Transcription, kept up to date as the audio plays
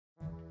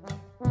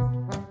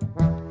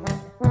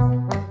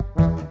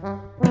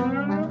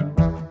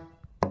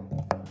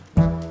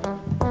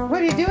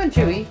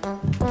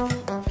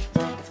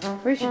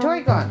your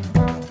toy gone?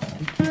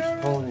 He keeps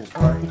pulling his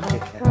party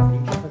stick out. He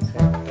does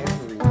that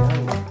every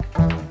night.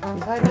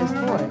 He's hiding his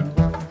toy.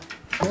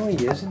 No, he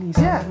isn't. He's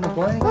Yeah, in the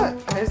blanket.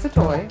 look, there's the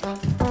toy.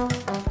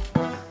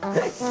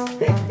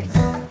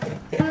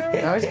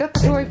 Now he's got the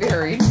toy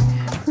buried.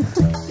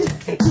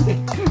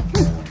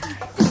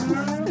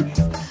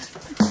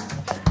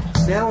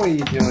 Now what are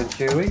you doing,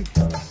 Chewy?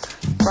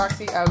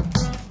 Roxy out.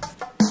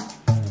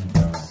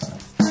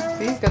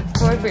 See, he's got the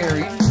toy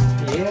buried.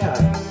 Yeah.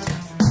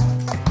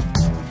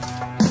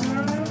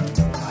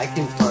 I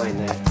can find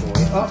that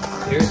toy. Oh,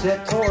 there's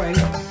that toy.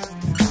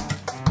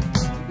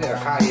 You better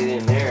hide it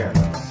in there.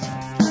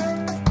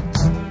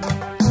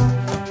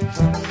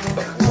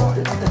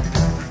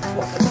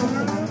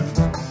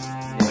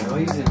 You know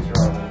he's in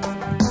trouble.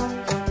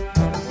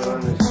 Put on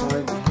this toy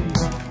machine.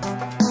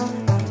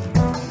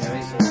 Now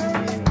he's going to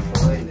be able to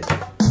find it.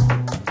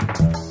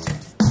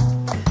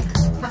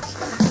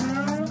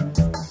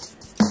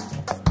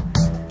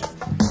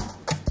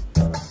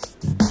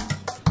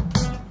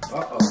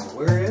 Uh-oh,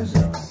 where is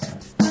it?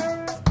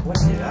 What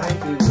did I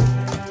do with it?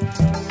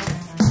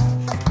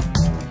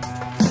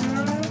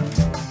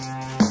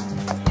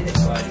 Get it,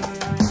 buddy.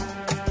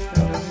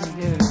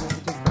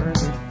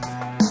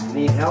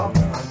 Need help?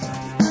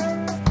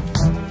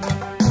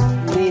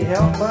 You need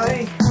help,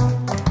 buddy?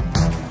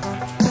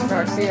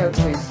 Roxy out,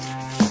 please.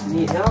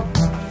 Need help?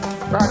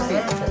 Roxy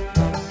out.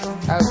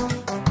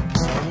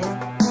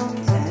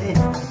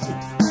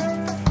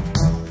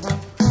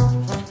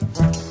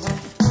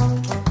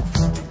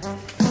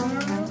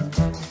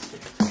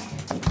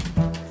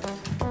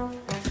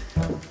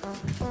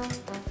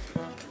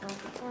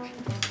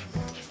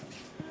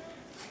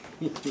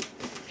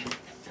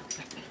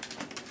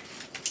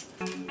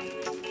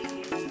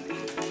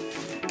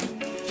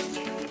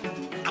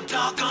 I'm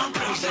doggone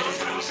crazy.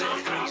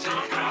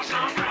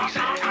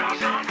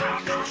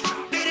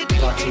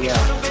 Roxy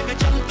out.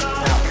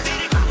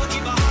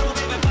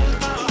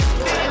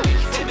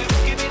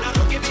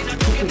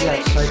 Look at that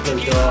psycho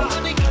dog.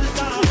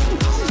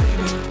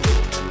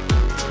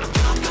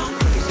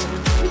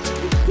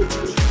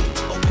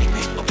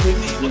 This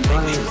is the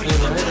funniest thing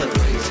I've ever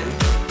seen.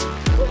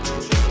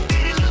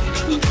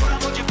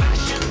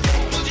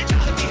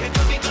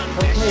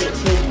 Okay,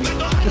 it's hidden.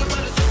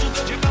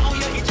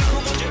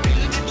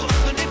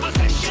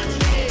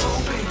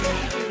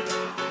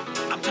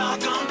 I'm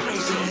doggone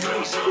crazy.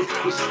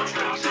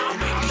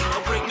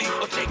 Or break me,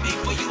 or take me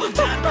for you and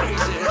I'm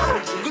crazy.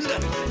 Gunda,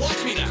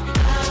 watch me now.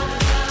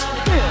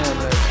 And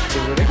let's do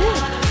it again.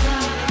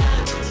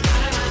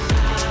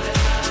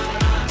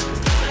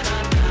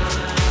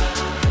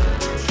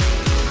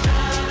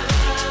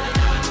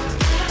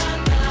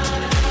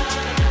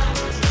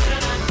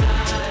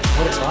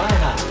 What if I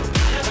have?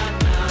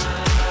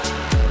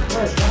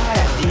 What if I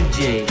have?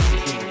 DJ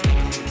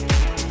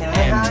Can I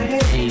have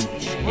it?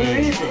 MH. Where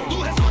is it?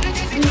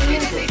 Who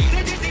is it?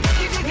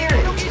 Here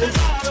it is.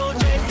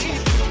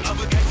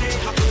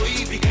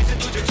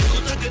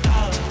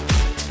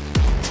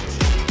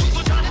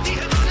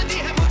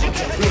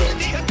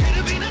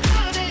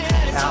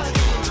 Out.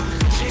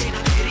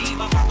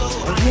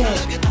 Again.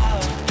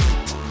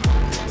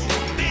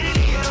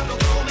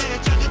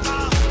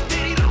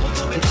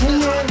 It's in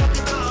there.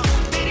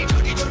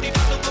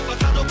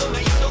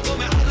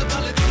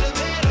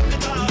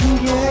 You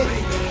can get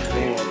it.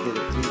 Man, I did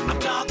it. I'm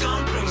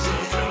doggone crazy.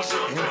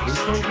 Yeah, he's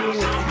gonna get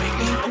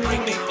it.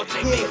 Break me, or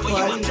take me Get it, for you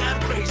and buddy. I'm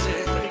crazy.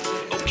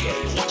 Okay,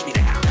 watch me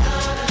now.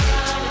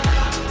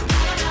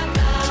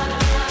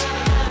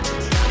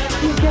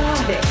 You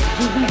got it.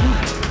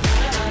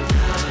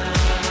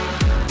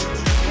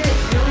 Get it,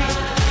 Chewy.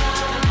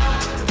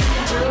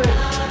 Do it.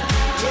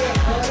 Yeah,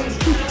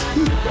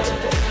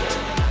 buddy.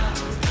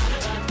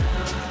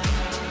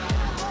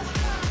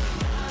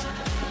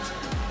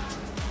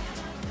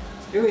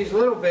 Chewy's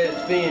little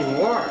bed's being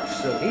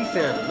washed, so he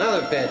found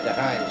another bed to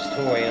hide his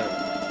toy on.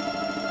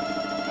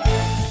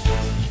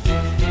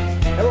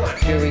 Come on,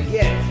 Chewy,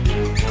 get it.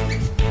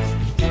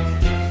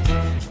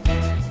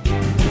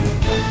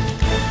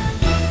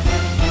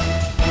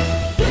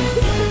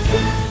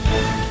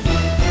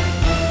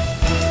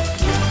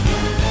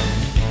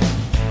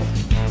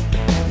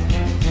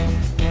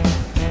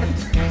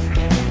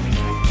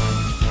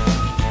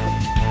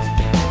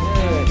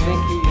 I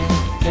think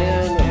he's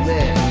found a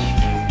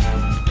match.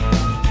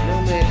 No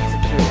match for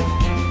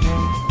Chewy.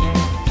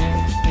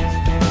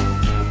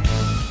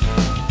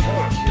 Come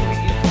on, Chewy,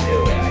 you can do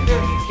it. I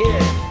know you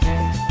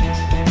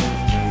can.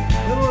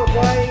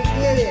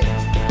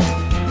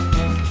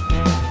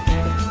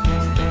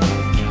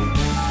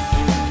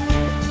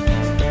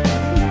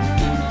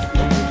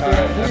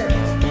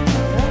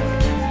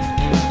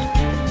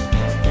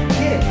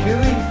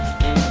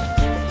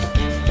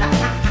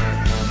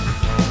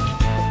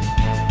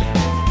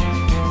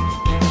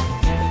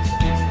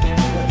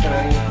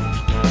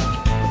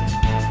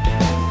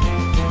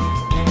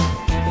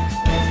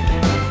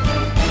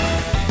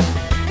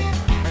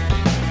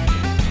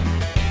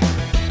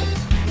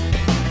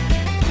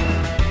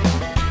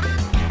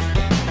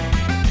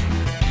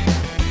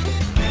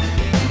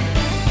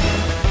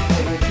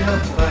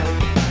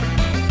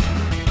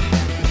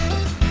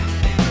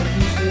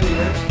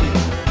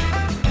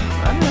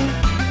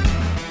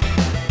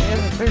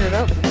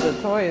 the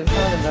toy is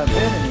not in that bin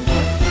anymore.